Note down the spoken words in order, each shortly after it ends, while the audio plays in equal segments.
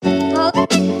Hey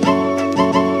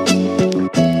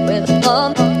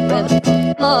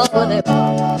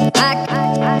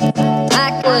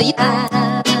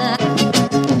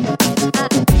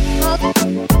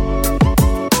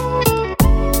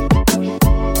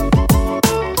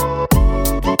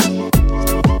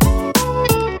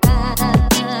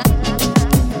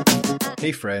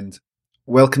friend,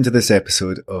 welcome to this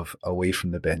episode of Away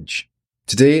from the Bench.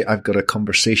 Today I've got a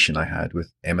conversation I had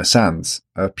with Emma Sands,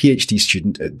 a PhD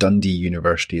student at Dundee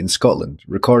University in Scotland,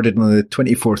 recorded on the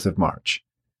 24th of March.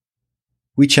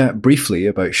 We chat briefly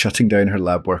about shutting down her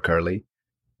lab work early,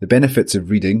 the benefits of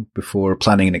reading before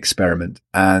planning an experiment,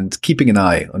 and keeping an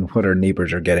eye on what our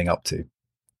neighbours are getting up to.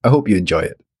 I hope you enjoy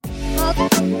it.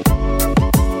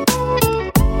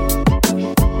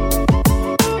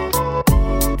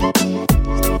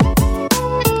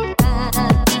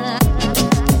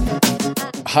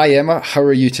 Hi Emma, how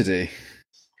are you today?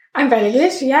 I'm very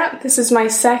good, yeah. This is my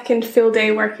second full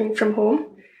day working from home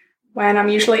when I'm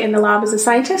usually in the lab as a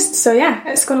scientist. So yeah,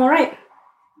 it's going all right.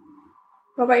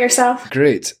 What about yourself?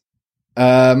 Great.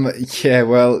 Yeah,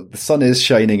 well, the sun is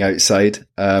shining outside,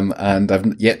 and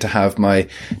I've yet to have my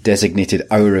designated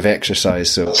hour of exercise,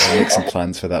 so I'll make some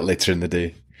plans for that later in the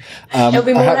day. It'll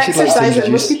be more exercise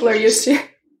than most people are used to.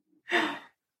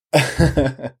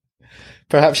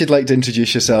 Perhaps you'd like to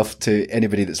introduce yourself to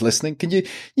anybody that's listening. Can you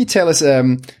tell us,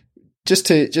 just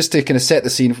to kind of set the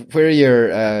scene, where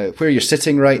you're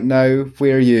sitting right now,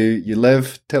 where you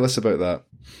live? Tell us about that.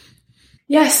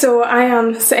 Yeah, so I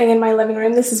am sitting in my living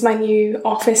room. This is my new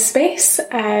office space.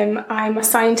 I'm a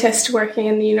scientist working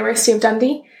in the University of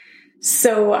Dundee.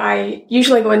 So I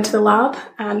usually go into the lab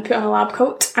and put on a lab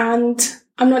coat, and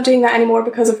I'm not doing that anymore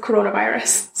because of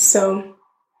coronavirus. So.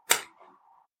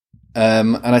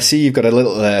 And I see you've got a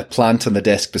little plant on the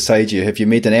desk beside you. Have you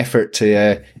made an effort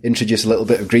to introduce a little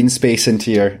bit of green space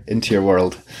into your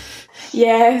world?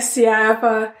 Yes,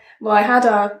 yeah. I had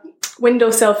a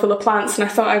windowsill full of plants, and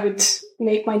I thought I would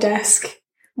make my desk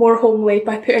more homely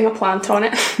by putting a plant on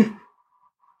it.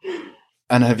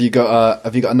 And have you got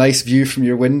a nice view from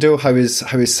your window? How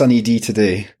is sunny D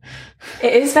today?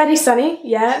 It is very sunny,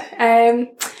 yeah.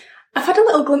 I've had a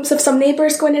little glimpse of some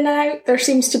neighbours going in and out. There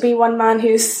seems to be one man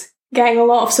who's getting a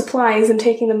lot of supplies and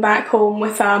taking them back home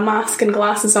with a mask and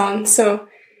glasses on. So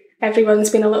everyone's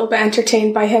been a little bit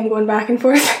entertained by him going back and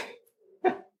forth.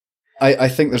 I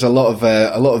think there's a lot of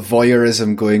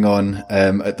voyeurism going on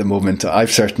at the moment.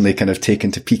 I've certainly kind of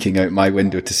taken to peeking out my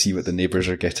window to see what the neighbours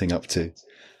are getting up to.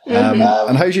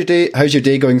 And how's your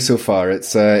day going so far?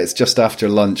 It's just after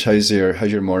lunch. How's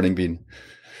your morning been?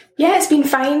 Yeah, it's been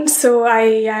fine. So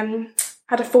I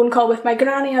had a phone call with my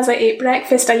granny as I ate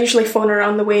breakfast. I usually phone her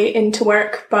on the way into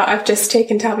work, but I've just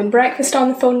taken to having breakfast on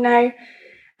the phone now.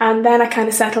 And then I kind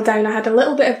of settled down. I had a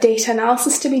little bit of data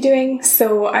analysis to be doing,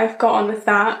 so I've got on with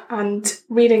that and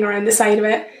reading around the side of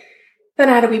it. Then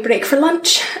I had a wee break for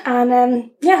lunch, and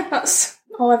yeah, that's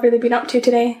all I've really been up to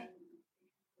today.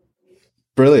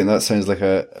 Brilliant. That sounds like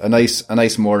a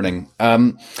nice morning.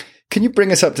 Can you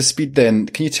bring us up to speed then?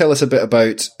 Can you tell us a bit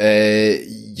about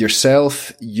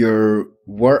yourself, your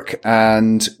work,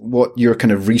 and what your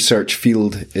kind of research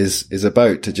field is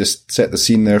about, to just set the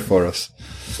scene there for us?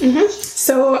 Mm-hmm.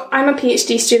 So I'm a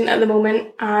PhD student at the moment,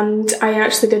 and I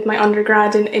actually did my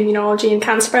undergrad in immunology and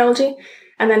cancer biology.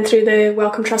 And then through the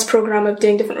Wellcome Trust programme of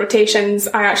doing different rotations,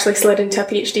 I actually slid into a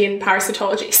PhD in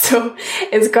parasitology. So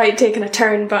it's quite taken a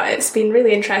turn, but it's been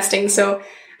really interesting. So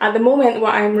at the moment,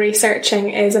 what I'm researching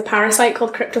is a parasite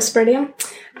called Cryptosporidium,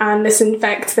 and this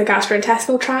infects the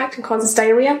gastrointestinal tract and causes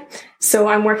diarrhea. So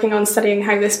I'm working on studying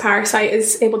how this parasite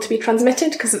is able to be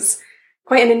transmitted, because it's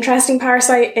quite an interesting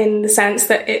parasite in the sense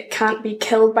that it can't be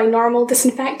killed by normal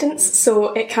disinfectants.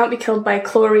 So it can't be killed by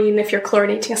chlorine if you're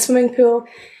chlorinating a swimming pool.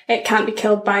 It can't be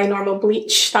killed by normal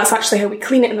bleach. That's actually how we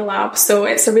clean it in the lab. So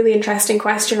it's a really interesting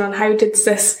question on how did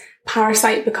this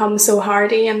parasite become so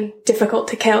hardy and difficult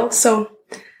to kill. So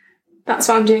that's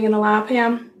what I'm doing in the lab,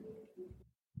 yeah.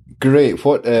 Great.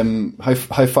 What?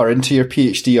 How far into your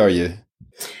PhD are you?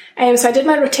 So I did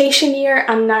my rotation year,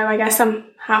 and now I guess I'm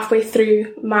halfway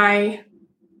through my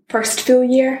first full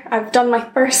year. I've done my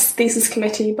first thesis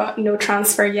committee, but no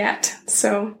transfer yet.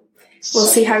 So we'll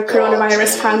see how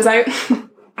coronavirus pans out.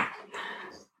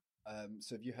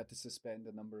 So have you had to suspend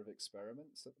a number of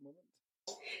experiments at the moment?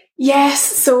 Yes,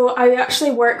 so I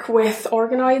actually work with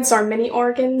organoids or mini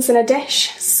organs in a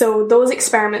dish. So those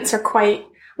experiments are quite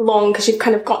long because you've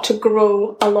kind of got to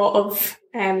grow a lot of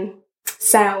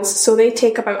cells. So they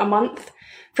take about a month.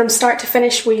 From start to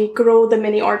finish, we grow the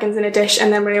mini organs in a dish,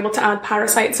 and then we're able to add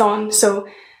parasites on. So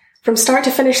from start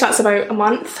to finish, that's about a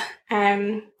month.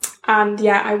 And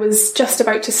yeah, I was just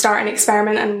about to start an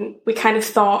experiment, and we kind of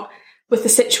thought with the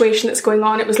situation that's going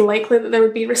on, it was likely that there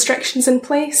would be restrictions in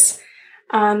place.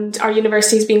 And our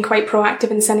university's been quite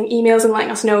proactive in sending emails and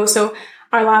letting us know. So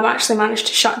our lab actually managed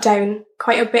to shut down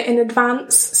quite a bit in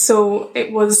advance. So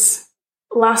it was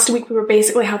last week we were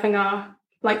basically having a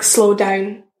slow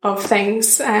down of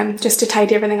things just to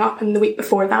tidy everything up. And the week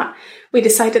before that, we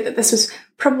decided that this was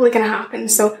probably going to happen.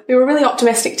 So we were really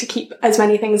optimistic to keep as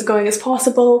many things going as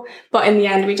possible. But in the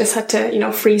end, we just had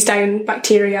to, freeze down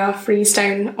bacteria, freeze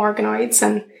down organoids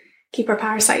and keep our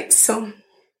parasites. So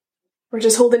we're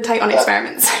just holding tight on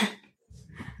experiments.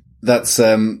 That's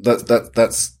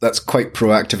quite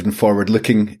proactive and forward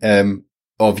looking,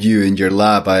 of you and your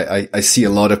lab. I see a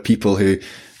lot of people who,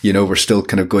 were still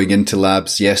kind of going into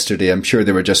labs yesterday. I'm sure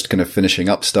they were just kind of finishing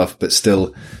up stuff, but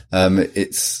still,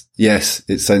 it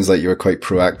sounds like you were quite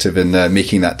proactive in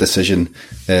making that decision,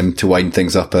 to wind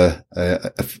things up a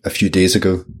few days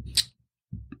ago.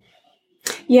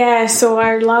 Yeah, so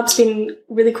our lab's been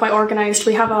really quite organised.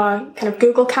 We have a kind of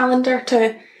Google Calendar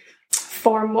to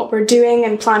form what we're doing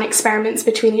and plan experiments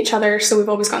between each other. So we've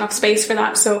always got enough space for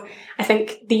that. So I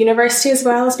think the university as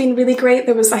well has been really great.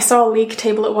 I saw a league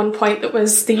table at one point that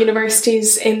was the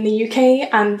universities in the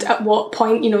UK and at what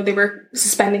point, they were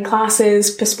suspending classes,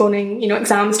 postponing,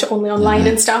 exams to only online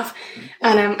and stuff.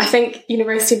 And I think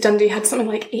University of Dundee had something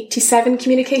like 87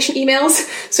 communication emails.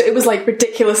 So it was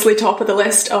ridiculously top of the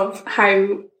list of how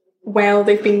well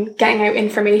they've been getting out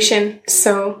information.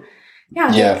 So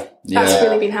yeah, that's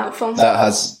really been helpful.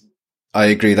 I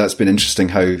agree. That's been interesting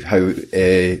how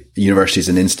universities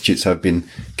and institutes have been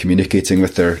communicating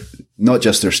with not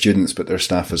just their students, but their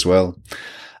staff as well.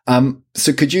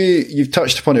 So you've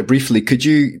touched upon it briefly. Could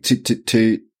you,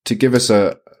 to give us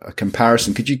a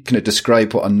comparison, could you kind of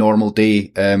describe what a normal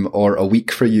day, or a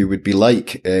week for you would be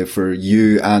like, for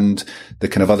you and the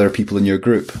kind of other people in your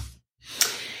group?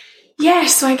 Yeah,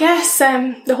 so I guess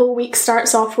the whole week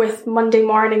starts off with Monday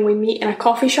morning. We meet in a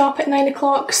coffee shop at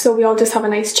 9:00. So we all just have a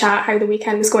nice chat how the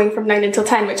weekend was going from 9 until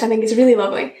 10, which I think is really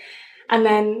lovely. And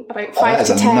then about 5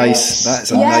 to 10.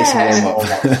 That's a nice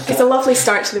warm-up. It's a lovely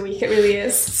start to the week, it really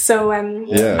is. So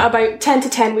about 10 to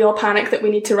 10, we all panic that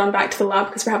we need to run back to the lab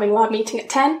because we're having a lab meeting at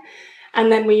 10.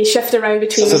 And then we shift around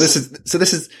between... So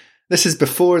this is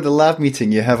before the lab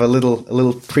meeting. You have a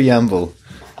little preamble.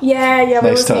 Yeah, we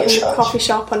nice always meet in a coffee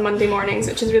shop on Monday mornings,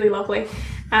 which is really lovely.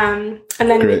 And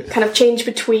then Great. we kind of change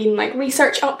between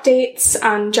research updates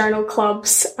and journal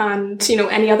clubs and,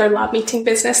 any other lab meeting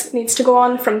business that needs to go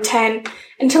on from 10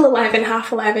 until 11,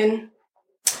 half 11.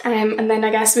 And then I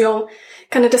guess we all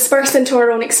kind of disperse into our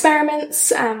own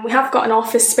experiments. We have got an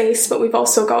office space, but we've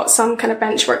also got some kind of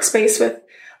bench workspace with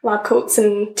lab coats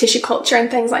and tissue culture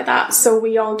and things like that. So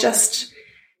we all just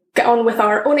get on with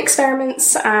our own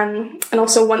experiments. And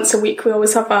also once a week, we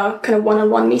always have a kind of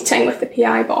one-on-one meeting with the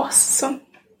PI boss. So,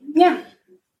 yeah.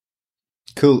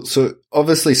 Cool. So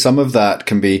obviously some of that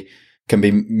can be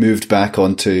moved back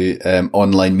onto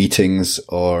online meetings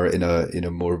or in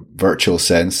a more virtual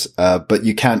sense, but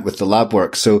you can't with the lab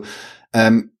work. So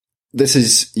this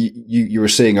is you were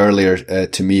saying earlier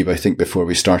to me, but I think before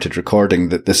we started recording,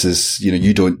 that this is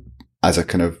you don't as a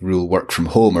kind of rule work from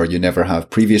home, or you never have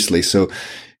previously. So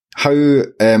how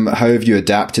have you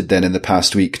adapted then in the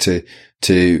past week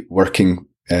to working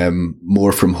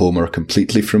more from home or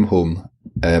completely from home?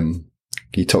 Can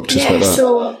you talk to us about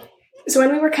that? So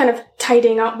when we were kind of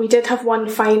tidying up, we did have one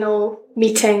final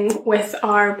meeting with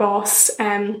our boss,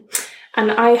 and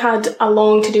I had a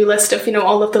long to-do list of,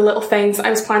 all of the little things I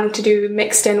was planning to do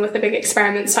mixed in with the big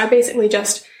experiment. So I basically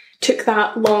just took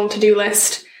that long to-do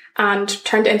list and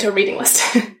turned it into a reading list.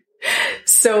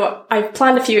 So I've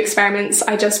planned a few experiments.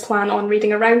 I just plan on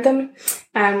reading around them.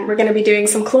 We're going to be doing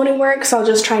some cloning work, so I'll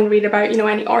just try and read about,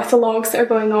 any orthologs that are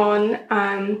going on.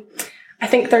 I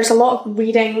think there's a lot of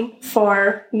reading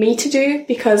for me to do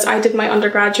because I did my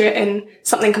undergraduate in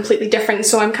something completely different.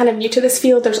 So I'm kind of new to this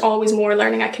field. There's always more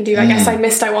learning I can do. I guess I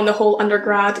missed out on the whole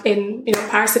undergrad in,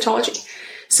 parasitology.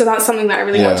 So that's something that I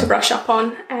really want to brush up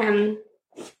on. And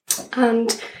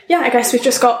yeah, I guess we've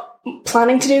just got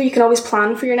planning to do. You can always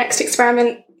plan for your next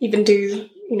experiment, even do,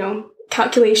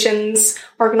 calculations,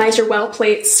 organize your well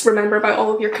plates, remember about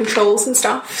all of your controls and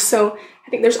stuff. So I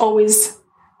think there's always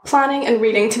planning and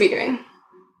reading to be doing.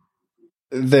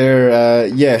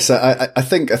 Yes, I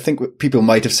think people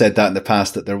might have said that in the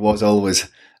past, that there's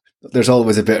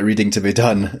always a bit of reading to be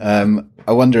done.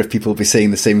 I wonder if people will be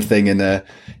saying the same thing in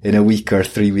a week or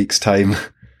 3 weeks time,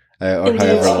 or indeed,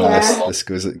 however long this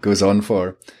goes on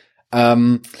for.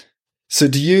 So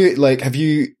do you, have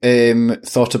you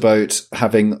thought about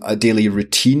having a daily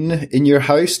routine in your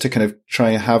house to kind of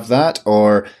try and have that?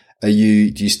 Or do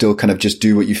you still kind of just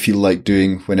do what you feel like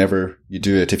doing whenever you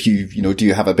do it? If do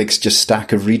you have a big just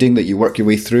stack of reading that you work your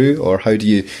way through, or how do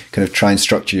you kind of try and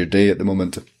structure your day at the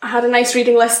moment? I had a nice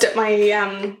reading list at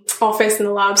my office in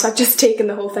the lab, so I've just taken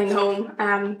the whole thing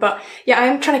home. But yeah,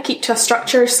 I'm trying to keep to a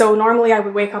structure. So normally I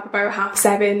would wake up about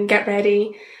 7:30, get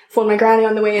ready, phone my granny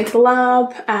on the way into the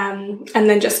lab, and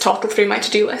then just toggle through my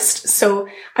to-do list. So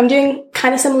I'm doing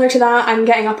kind of similar to that. I'm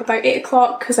getting up about 8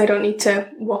 o'clock because I don't need to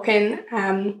walk in.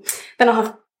 Then I'll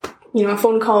have, a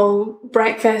phone call,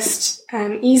 breakfast,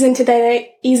 ease into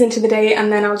the day,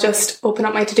 and then I'll just open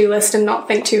up my to-do list and not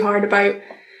think too hard about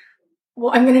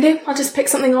what I'm going to do. I'll just pick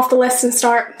something off the list and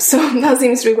start. So that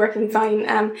seems to be working fine.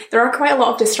 There are quite a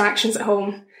lot of distractions at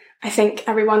home. I think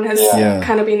everyone has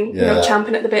kind of been,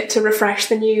 champing at the bit to refresh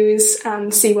the news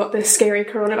and see what the scary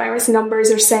coronavirus numbers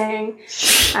are saying.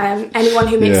 Anyone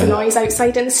who makes a noise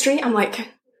outside in the street, I'm like,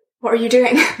 what are you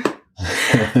doing?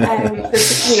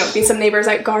 There's, been some neighbours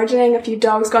out gardening, a few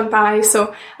dogs gone by.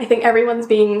 So I think everyone's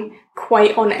being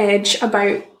quite on edge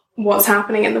about what's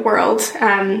happening in the world.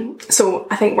 So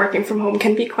I think working from home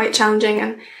can be quite challenging.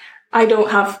 And I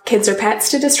don't have kids or pets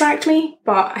to distract me,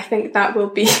 but I think that will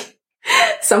be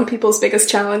some people's biggest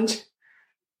challenge.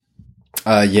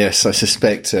 Yes, I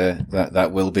suspect that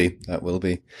will be.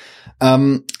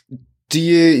 Do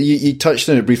you touched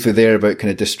on it briefly there about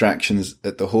kind of distractions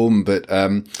at the home, but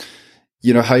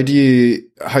how do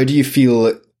you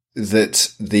feel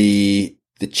that the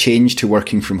change to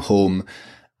working from home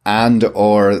and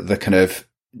or the kind of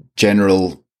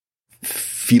general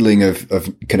feeling of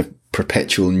kind of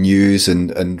perpetual news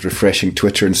and refreshing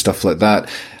Twitter and stuff like that,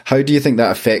 how do you think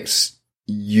that affects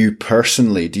you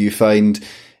personally? Do you find,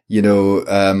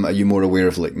 are you more aware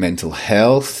of like mental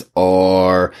health,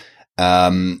 or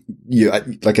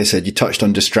like I said, you touched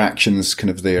on distractions kind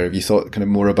of there. Have you thought kind of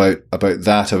more about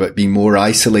that, about being more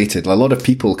isolated? A lot of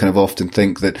people kind of often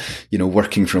think that,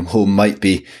 working from home might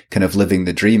be kind of living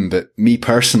the dream. But me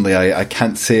personally, I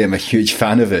can't say I'm a huge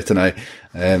fan of it. And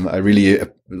I really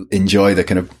enjoy the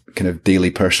kind of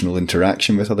daily personal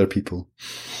interaction with other people.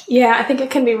 Yeah, I think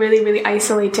it can be really, really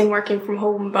isolating working from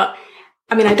home. But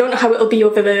I mean, I don't know how it'll be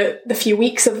over the few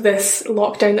weeks of this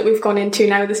lockdown that we've gone into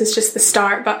now. This is just the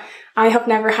start, but I have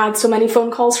never had so many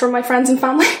phone calls from my friends and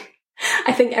family.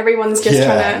 I think everyone's just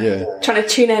trying to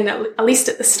tune in, at least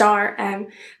at the start.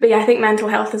 But yeah, I think mental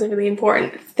health is a really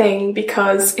important thing,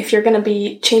 because if you're going to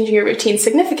be changing your routine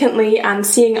significantly and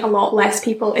seeing a lot less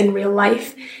people in real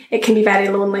life, it can be very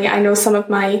lonely. I know some of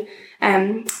my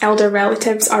elder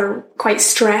relatives are quite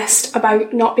stressed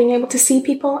about not being able to see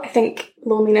people. I think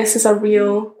loneliness is a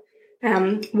real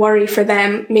worry for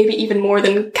them, maybe even more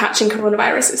than catching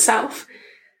coronavirus itself.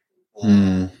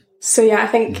 So yeah, I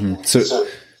think... Mm-hmm.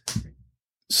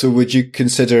 So would you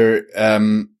consider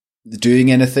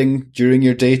doing anything during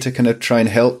your day to kind of try and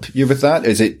help you with that?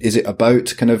 Is it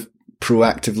about kind of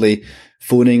proactively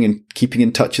phoning and keeping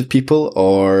in touch with people,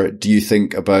 or do you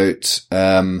think about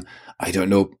I don't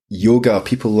know, yoga?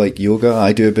 People like yoga.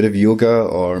 I do a bit of yoga,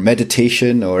 or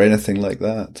meditation, or anything like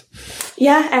that.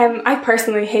 Yeah, I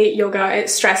personally hate yoga. It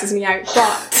stresses me out,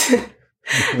 but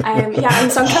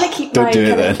and so I'm trying to keep don't my do it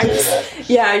kind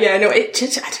then.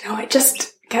 It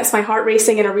just gets my heart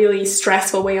racing in a really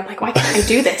stressful way. I'm like, why can't I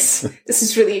do this? This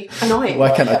is really annoying.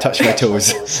 Why can't I touch my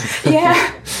toes? Yeah.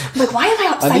 I'm like, why am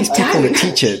I upside down? And these people that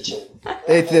teach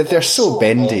it, they're so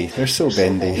bendy. They're so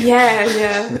bendy.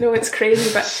 Yeah. No, it's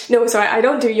crazy. But no, so I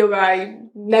don't do yoga. I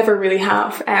never really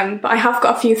have. But I have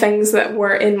got a few things that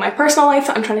were in my personal life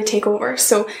that I'm trying to take over.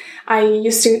 So I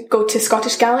used to go to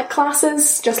Scottish Gaelic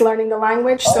classes, just learning the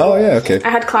language. So okay. I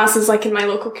had classes like in my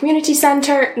local community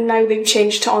centre. Now they've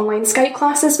changed to online Skype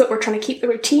classes, but we're trying to keep the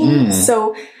routine.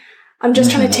 So I'm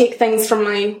just trying to take things from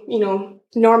my,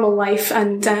 normal life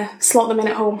and slot them in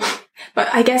at home.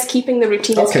 But I guess keeping the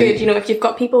routine is good. If you've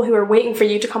got people who are waiting for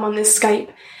you to come on this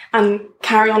Skype and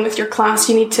carry on with your class,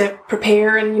 you need to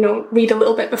prepare and, read a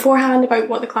little bit beforehand about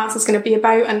what the class is going to be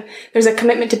about. And there's a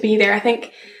commitment to be there. I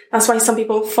think that's why some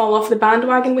people fall off the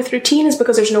bandwagon with routine, is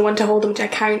because there's no one to hold them to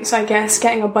account. So I guess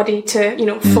getting a buddy to,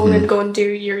 phone and go and do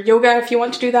your yoga if you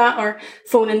want to do that, or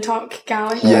phone and talk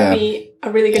Gaelic would be a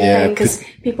really good thing, because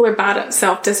people are bad at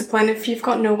self-discipline. If you've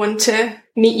got no one to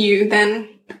meet you, then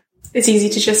it's easy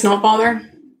to just not bother.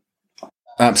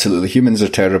 Absolutely. Humans are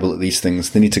terrible at these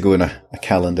things. They need to go in a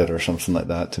calendar or something like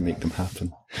that to make them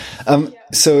happen.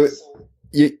 So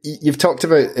you've talked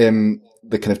about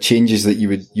the kind of changes that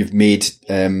you've made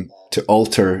to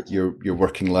alter your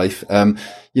working life.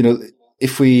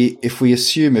 If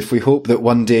we hope that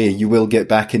one day you will get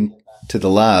back into the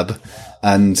lab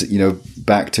and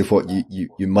back to what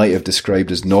you might have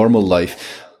described as normal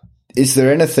life, is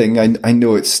there anything, I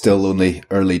know it's still only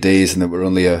early days and that we're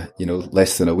only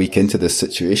less than a week into this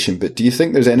situation, but do you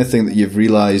think there's anything that you've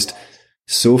realized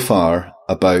so far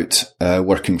about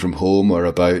working from home or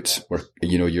about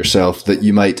yourself that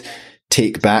you might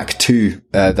take back to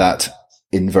that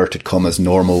inverted commas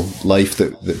normal life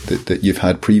that you've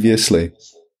had previously?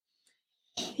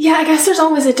 Yeah, I guess there's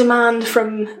always a demand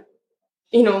from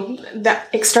the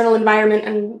external environment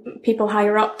and people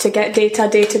higher up to get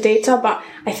data. But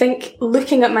I think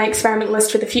looking at my experiment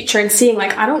list for the future and seeing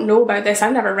I don't know about this,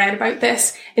 I've never read about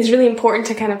this, is really important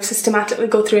to kind of systematically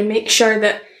go through and make sure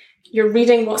that you're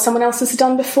reading what someone else has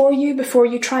done before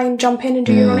you try and jump in and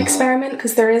do your own experiment.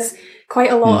 Because there is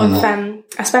quite a lot of,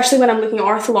 especially when I'm looking at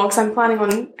orthologs, I'm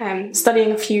planning on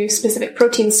studying a few specific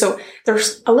proteins. So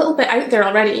there's a little bit out there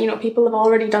already. People have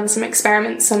already done some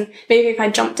experiments, and maybe if I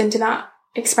jumped into that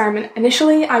experiment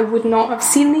initially, I would not have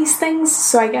seen these things.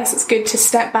 So I guess it's good to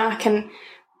step back and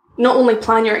not only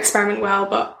plan your experiment well,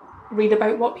 but read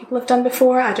about what people have done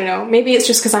before. I don't know. Maybe it's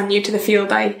just because I'm new to the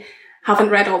field. I haven't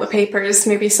read all the papers.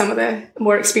 Maybe some of the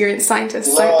more experienced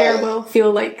scientists out there will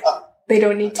feel like they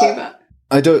don't need to, but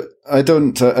I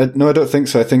don't think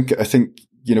so. I think,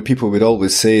 people would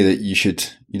always say that you should,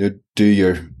 do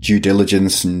your due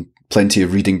diligence and plenty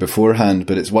of reading beforehand,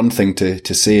 but it's one thing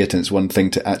to say it and it's one thing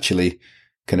to actually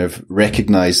kind of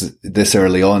recognize this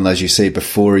early on, as you say,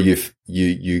 before you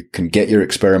can get your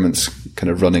experiments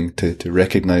kind of running to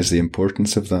recognize the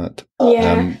importance of that.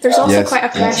 Yeah. There's also quite a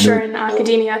pressure in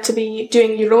academia to be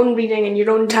doing your own reading in your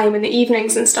own time in the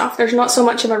evenings and stuff. There's not so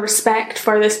much of a respect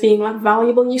for this being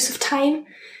valuable use of time.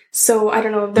 So I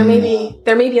don't know, there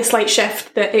may be a slight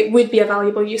shift that it would be a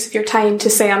valuable use of your time to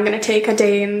say, I'm going to take a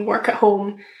day and work at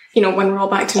home, when we're all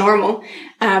back to normal,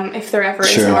 if there ever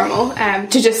is normal,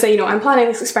 to just say, I'm planning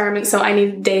this experiment, so I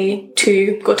need a day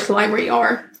to go to the library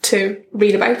or to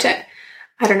read about it.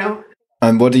 I don't know.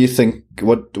 And what do you think?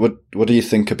 What do you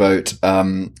think about?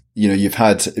 You've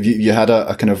had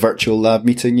a kind of virtual lab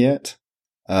meeting yet?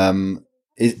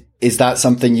 Is that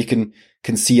something you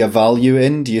can see a value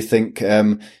in? Do you think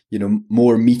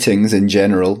more meetings in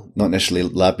general, not necessarily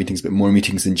lab meetings, but more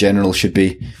meetings in general should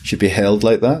be held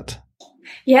like that?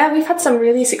 Yeah, we've had some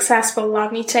really successful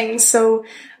lab meetings. So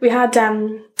we had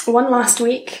one last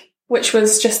week, which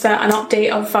was just an update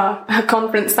of a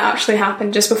conference that actually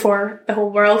happened just before the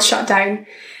whole world shut down,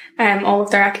 all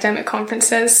of their academic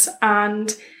conferences.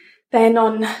 And then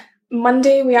on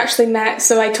Monday, we actually met.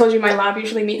 So I told you my lab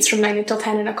usually meets from 9 until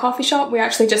 10 in a coffee shop. We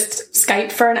actually just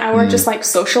Skyped for an hour, just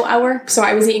social hour. So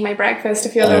I was eating my breakfast. A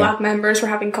few other lab members were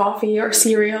having coffee or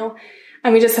cereal.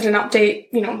 And we just had an update,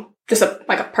 just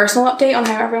a personal update on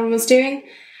how everyone was doing.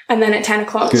 And then at 10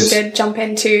 o'clock, we did jump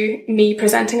into me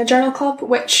presenting a journal club,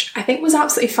 which I think was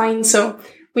absolutely fine. So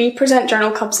we present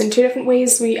journal clubs in two different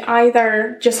ways. We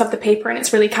either just have the paper and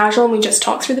it's really casual and we just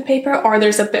talk through the paper, or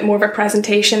there's a bit more of a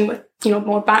presentation with,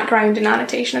 more background and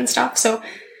annotation and stuff. So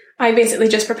I basically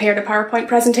just prepared a PowerPoint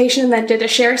presentation and then did a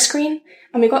share screen.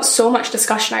 And we got so much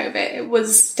discussion out of it. It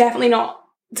was definitely not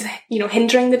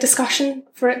hindering the discussion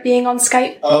for it being on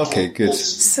Skype. Okay, good.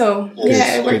 So,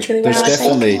 it worked really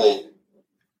well.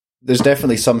 There's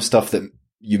definitely some stuff that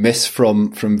you miss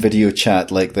from video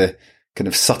chat, like the kind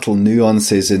of subtle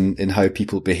nuances in how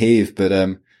people behave.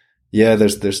 But,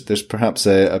 there's perhaps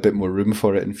a bit more room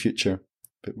for it in future.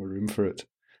 A bit more room for it.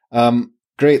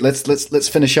 Great. Let's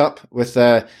finish up with,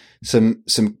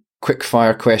 some quick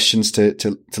fire questions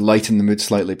to lighten the mood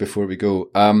slightly before we go.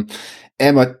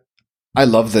 Emma, I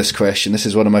love this question. This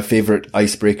is one of my favorite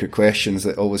icebreaker questions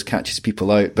that always catches people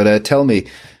out. But tell me,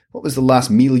 what was the last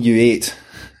meal you ate?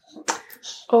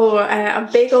 Oh, a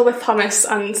bagel with hummus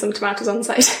and some tomatoes on the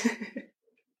side.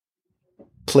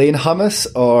 Plain hummus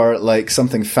or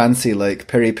something fancy like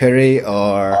peri peri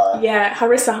or? Yeah,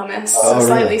 harissa hummus.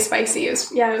 Slightly spicy. It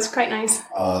was quite nice.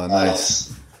 Oh,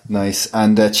 nice. Nice.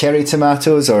 And cherry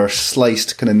tomatoes or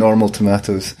sliced kind of normal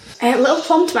tomatoes? Little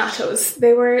plum tomatoes.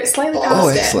 They were slightly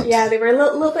past it. Yeah, they were a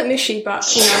little bit mushy, but,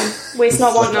 waste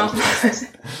not, want not.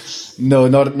 No,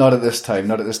 not at this time.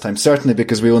 Not at this time. Certainly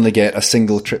because we only get a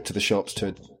single trip to the shops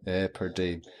per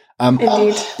day.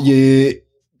 Indeed.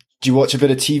 Do you watch a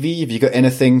bit of TV? Have you got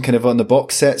anything kind of on the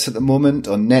box sets at the moment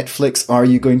on Netflix? Are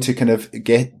you going to kind of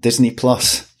get Disney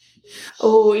Plus?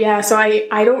 Oh, yeah. So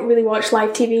I don't really watch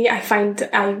live TV. I find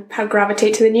I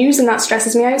gravitate to the news and that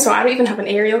stresses me out. So I don't even have an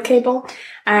aerial cable.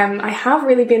 I have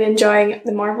really been enjoying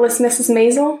The Marvelous Mrs.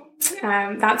 Maisel.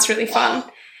 That's really fun.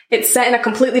 It's set in a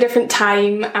completely different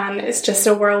time and it's just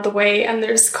a world away, and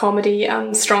there's comedy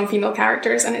and strong female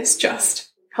characters and it's just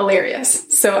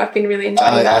hilarious. So I've been really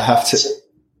enjoying that.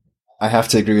 I have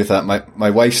to agree with that. My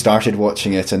wife started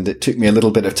watching it, and it took me a little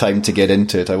bit of time to get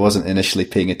into it. I wasn't initially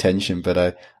paying attention,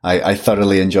 but I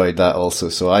thoroughly enjoyed that also.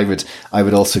 So I would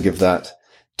also give that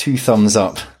 2 thumbs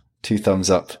up. 2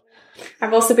 thumbs up.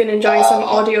 I've also been enjoying some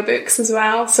audiobooks as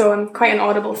well, so I'm quite an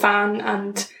Audible fan,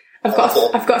 and I've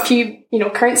got a few,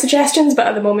 current suggestions, but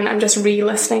at the moment I'm just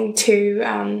re-listening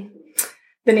to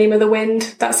The Name of the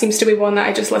Wind. That seems to be one that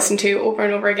I just listen to over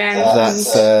and over again.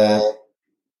 That's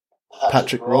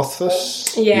Patrick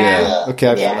Rothfuss? Yeah. Okay,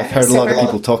 I've heard a lot of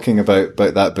people talking about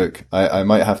that book. I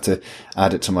might have to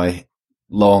add it to my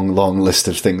long list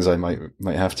of things I might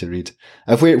have to read.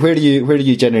 Where do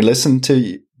you generally listen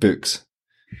to books?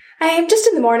 Just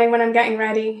in the morning when I'm getting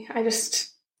ready. I just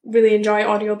really enjoy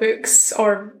audiobooks,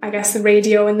 or I guess the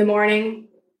radio in the morning,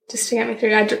 just to get me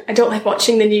through. I don't like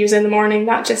watching the news in the morning.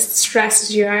 That just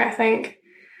stresses you out, I think.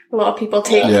 A lot of people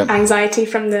take anxiety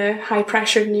from the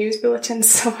high-pressured news bulletins,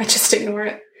 so I just ignore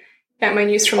it. Get my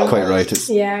news from... Quite right.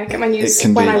 Get my news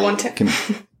when I want it.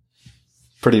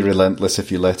 Pretty relentless if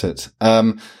you let it.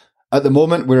 At the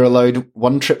moment, we're allowed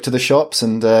 1 trip to the shops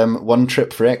and 1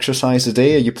 trip for exercise a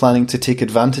day. Are you planning to take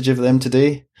advantage of them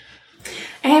today?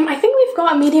 I think we've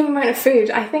got a medium amount of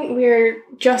food. I think we're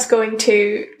just going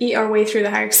to eat our way through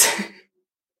the house.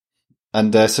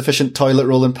 And sufficient toilet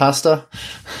roll and pasta?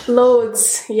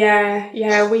 Loads,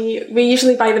 yeah. We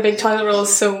usually buy the big toilet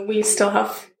rolls, so we still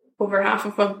have over half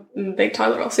of a big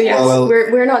toilet roll. So yes,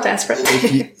 we're not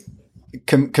desperate.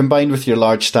 Combined with your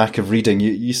large stack of reading,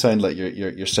 you sound like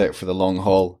you're set for the long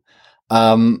haul.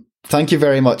 Thank you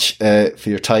very much for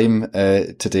your time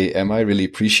today, Emma. I really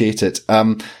appreciate it.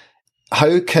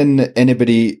 How can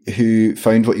anybody who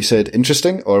found what you said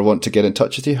interesting or want to get in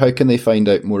touch with you, how can they find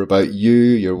out more about you,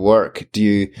 your work? Do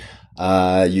you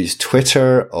use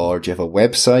Twitter, or do you have a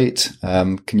website?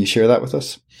 Can you share that with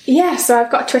us? Yeah, so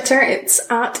I've got Twitter. It's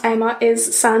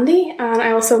 @EmmaIsSandy, and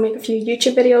I also make a few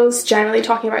YouTube videos generally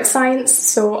talking about science.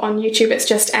 So on YouTube, it's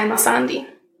just Emma Sandy.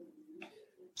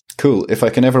 Cool. If I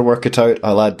can ever work it out,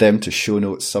 I'll add them to show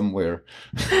notes somewhere.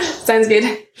 Sounds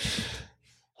good.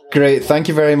 Great. Thank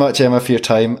you very much, Emma, for your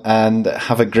time, and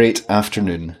have a great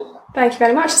afternoon. Thank you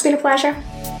very much. It's been a pleasure.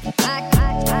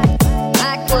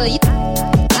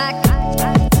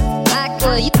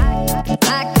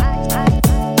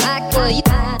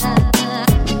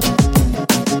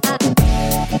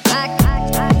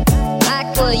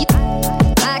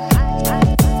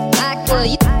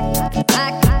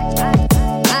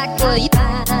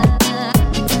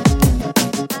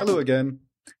 Hello again.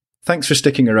 Thanks for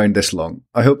sticking around this long.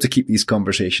 I hope to keep these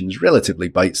conversations relatively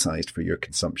bite-sized for your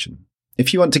consumption.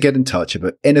 If you want to get in touch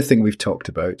about anything we've talked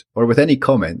about, or with any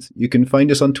comments, you can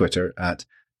find us on Twitter at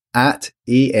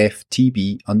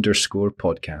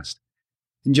 @AFTB_podcast.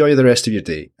 Enjoy the rest of your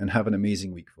day and have an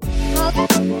amazing week,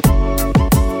 folks.